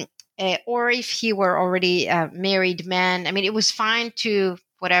 or if he were already a married man. I mean, it was fine to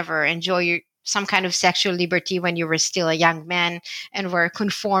enjoy some kind of sexual liberty when you were still a young man and were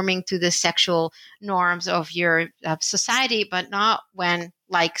conforming to the sexual norms of your society, but not when,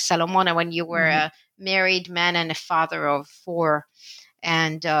 like Salomone, when you were a married man and a father of 4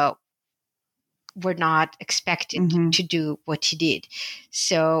 and were not expected to do what he did.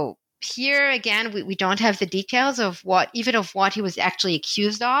 So here again, we don't have the details of what he was actually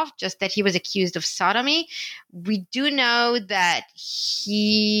accused of, just that he was accused of sodomy. We do know that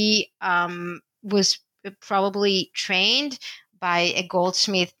he was probably trained by a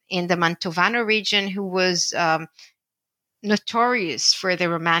goldsmith in the Mantovano region who was notorious for the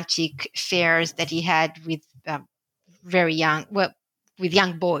romantic affairs that he had with with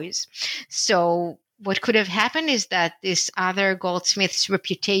young boys. So what could have happened is that this other goldsmith's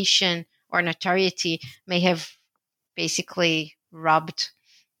reputation or notoriety may have basically rubbed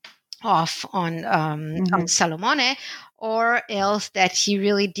off on Salomone, or else that he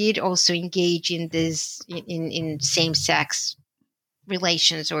really did also engage in this in same-sex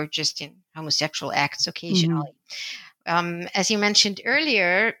relations or just in homosexual acts occasionally. As you mentioned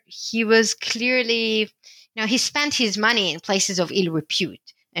earlier, he was clearly, he spent his money in places of ill repute.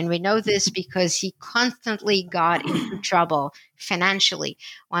 And we know this because he constantly got into trouble financially.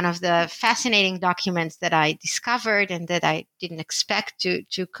 One of the fascinating documents that I discovered and that I didn't expect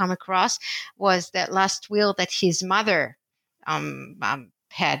to come across was that last will that his mother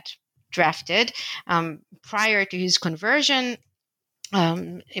had drafted prior to his conversion,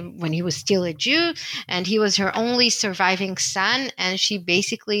 when he was still a Jew, and he was her only surviving son, and she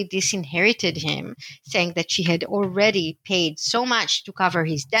basically disinherited him, saying that she had already paid so much to cover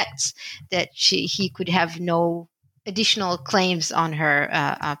his debts that he could have no additional claims on her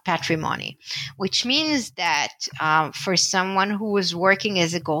patrimony, which means that for someone who was working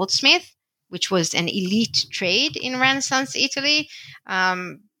as a goldsmith, which was an elite trade in Renaissance Italy,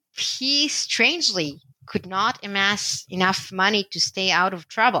 he strangely could not amass enough money to stay out of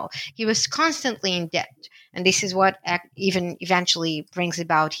trouble. He was constantly in debt. And this is what even eventually brings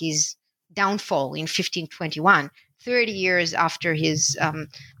about his downfall in 1521, 30 years after his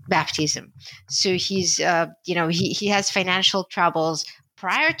baptism. So he's, he has financial troubles.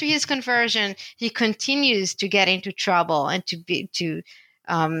 Prior to his conversion, he continues to get into trouble and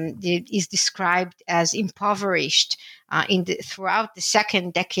is described as impoverished throughout the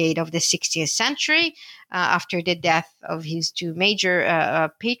second decade of the 16th century, after the death of his 2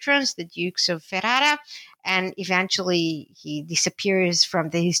 major patrons, the Dukes of Ferrara, and eventually he disappears from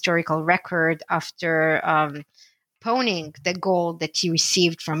the historical record after pawning the gold that he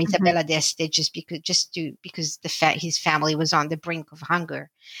received from Isabella d'Este because his family was on the brink of hunger.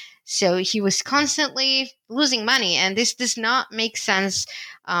 So he was constantly losing money, and this does not make sense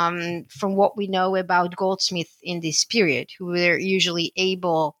from what we know about goldsmiths in this period, who were usually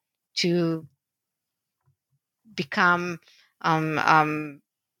able to become to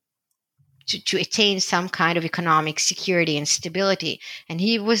attain some kind of economic security and stability, and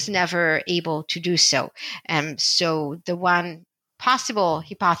he was never able to do so. So the one possible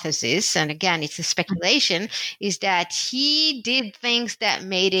hypothesis, and again, it's a speculation, is that he did things that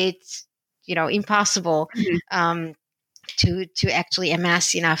made it, impossible to actually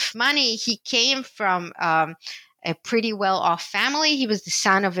amass enough money. He came from a pretty well-off family. He was the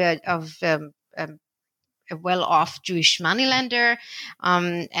son of a well-off Jewish moneylender,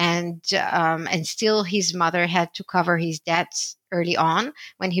 and still his mother had to cover his debts early on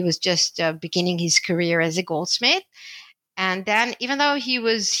when he was just beginning his career as a goldsmith. And then, even though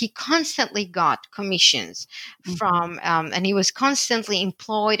he constantly got commissions from, and he was constantly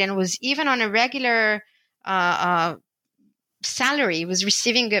employed and was even on a regular salary. He was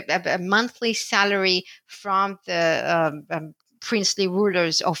receiving a monthly salary from the princely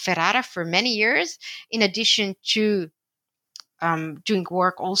rulers of Ferrara for many years, in addition to doing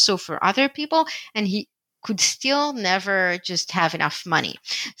work also for other people. And he could still never just have enough money.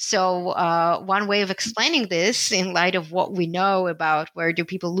 So one way of explaining this, in light of what we know about where do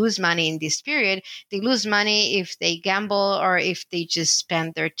people lose money in this period, they lose money if they gamble or if they just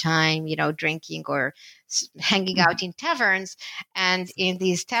spend their time, drinking or hanging out in taverns. And in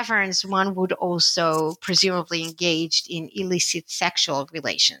these taverns, one would also presumably engage in illicit sexual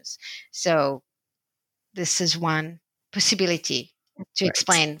relations. So this is one possibility to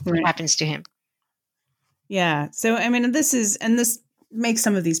explain what happens to him. Yeah. So, I mean, this makes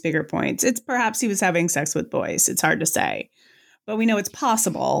some of these bigger points. It's perhaps he was having sex with boys. It's hard to say, but we know it's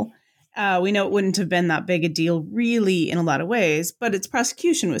possible. We know it wouldn't have been that big a deal really in a lot of ways, but its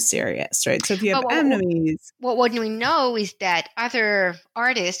prosecution was serious, right? So if you have enemies. What we know is that other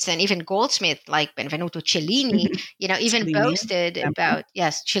artists and even goldsmiths like Benvenuto Cellini, even Cellini, boasted about,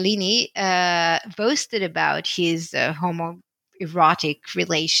 Cellini boasted about his homoerotic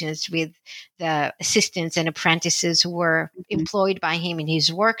relations with the assistants and apprentices who were employed by him in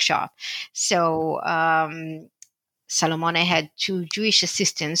his workshop. So, Salomone had 2 Jewish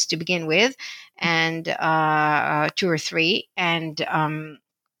assistants to begin with, and 2 or 3, and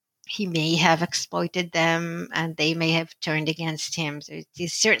he may have exploited them, and they may have turned against him. So it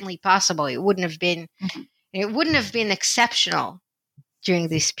is certainly possible. It wouldn't have been exceptional during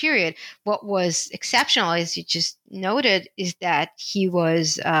this period. What was exceptional, as you just noted, is that he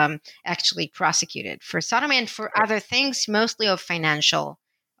was actually prosecuted for sodomy and for other things, mostly of financial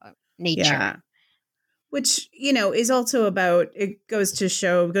nature. Yeah. Which, is also about, it goes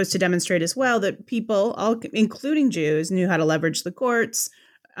to demonstrate as well that people, all including Jews, knew how to leverage the courts,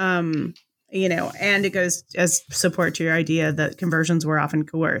 and it goes as support to your idea that conversions were often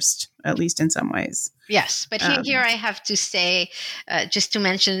coerced, at least in some ways. Yes, but here I have to say, just to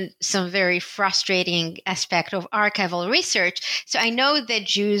mention some very frustrating aspect of archival research. So I know that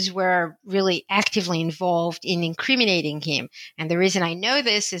Jews were really actively involved in incriminating him. And the reason I know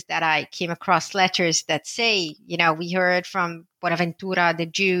this is that I came across letters that say, we heard from Bonaventura, the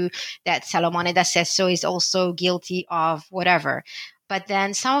Jew, that Salomone da Sesso is also guilty of whatever. But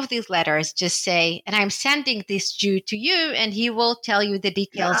then some of these letters just say, and I'm sending this Jew to you, and he will tell you the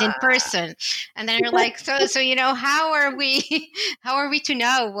details in person. And then you're like, so how are we to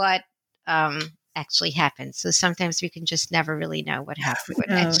know what actually happened? So sometimes we can just never really know what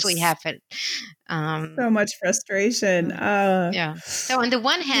actually happened. So much frustration. Yeah. So on the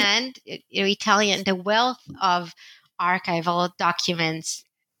one hand, the wealth of archival documents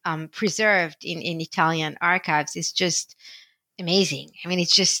preserved in Italian archives is just amazing. I mean,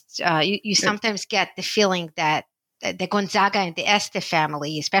 it's just you sometimes get the feeling that the Gonzaga and the Este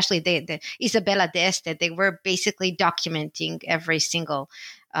family, especially the Isabella d'Este, they were basically documenting every single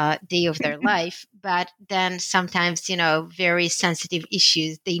day of their life. But then sometimes, very sensitive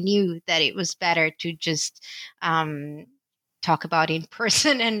issues, they knew that it was better to just talk about in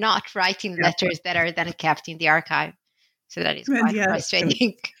person and not write in letters that are then kept in the archive. So that is quite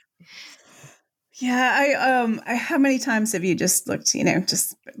frustrating. Yeah, how many times have you just looked,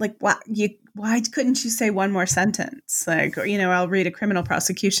 just like, why couldn't you say one more sentence? Like, I'll read a criminal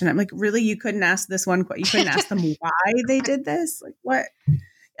prosecution. I'm like, really? You couldn't ask this one? You couldn't ask them why they did this? Like, what?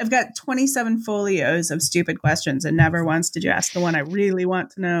 I've got 27 folios of stupid questions, and never once did you ask the one I really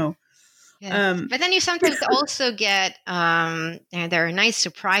want to know. Yeah. But then you sometimes also get, and there are nice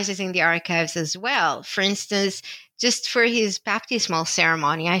surprises in the archives as well. For instance, just for his baptismal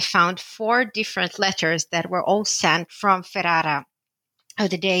ceremony, I found 4 different letters that were all sent from Ferrara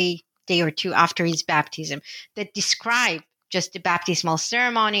the day or two after his baptism that describe just the baptismal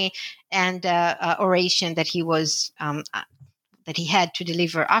ceremony and oration that he was that he had to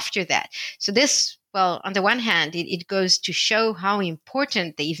deliver after that. So this, well, on the one hand, it goes to show how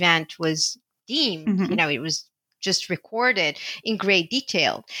important the event was deemed. Mm-hmm. It was just recorded in great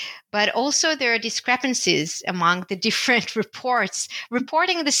detail. But also there are discrepancies among the different reports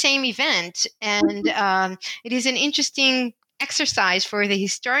reporting the same event. And it is an interesting exercise for the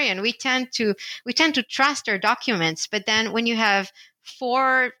historian. We tend to trust our documents, but then when you have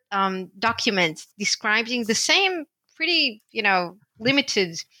 4 documents describing the same pretty,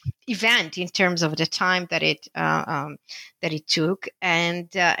 limited event in terms of the time that it took, and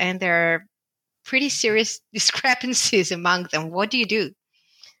there are pretty serious discrepancies among them. What do you do?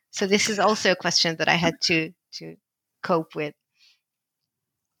 So this is also a question that I had to cope with.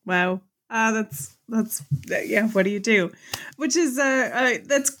 Wow. That's yeah. What do you do? Which is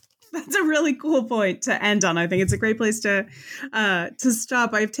that's a really cool point to end on. I think it's a great place to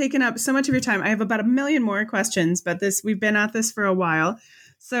stop. I've taken up so much of your time. I have about 1 million more questions, but we've been at this for a while.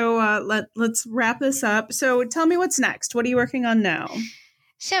 So let's wrap this up. So tell me what's next. What are you working on now?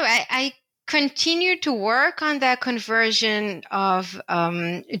 So I continue to work on the conversion of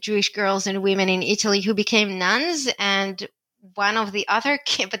Jewish girls and women in Italy who became nuns, and one of the other,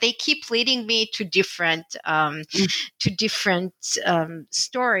 but they keep leading me to different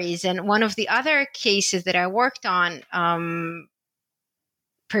stories. And one of the other cases that I worked on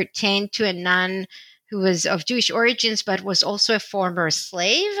pertained to a nun who was of Jewish origins, but was also a former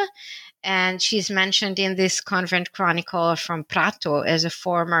slave. And she's mentioned in this convent chronicle from Prato as a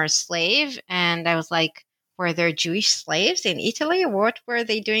former slave. And I was like, were there Jewish slaves in Italy? What were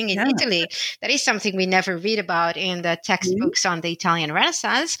they doing in Italy? That is something we never read about in the textbooks on the Italian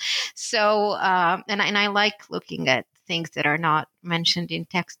Renaissance. So, and I like looking at things that are not mentioned in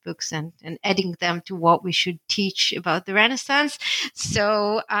textbooks and adding them to what we should teach about the Renaissance.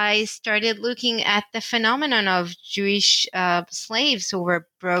 So I started looking at the phenomenon of Jewish slaves who were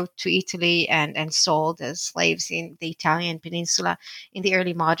brought to Italy and sold as slaves in the Italian peninsula in the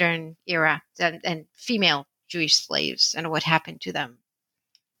early modern era, and female Jewish slaves and what happened to them.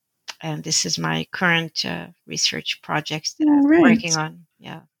 And this is my current research project that I'm working on.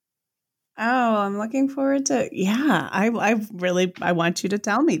 Yeah. Oh, I'm looking forward to. Yeah, I want you to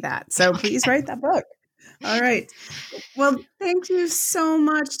tell me that. So please write that book. All right. Well, thank you so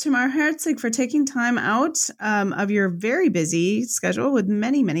much, Tamar Herzig, for taking time out of your very busy schedule with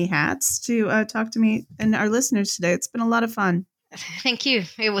many, many hats to talk to me and our listeners today. It's been a lot of fun. Thank you.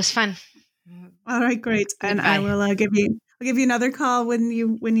 It was fun. All right, great. Goodbye. And I will give you another call when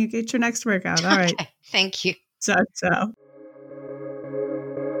you get your next workout. All right. Thank you. Ciao, ciao.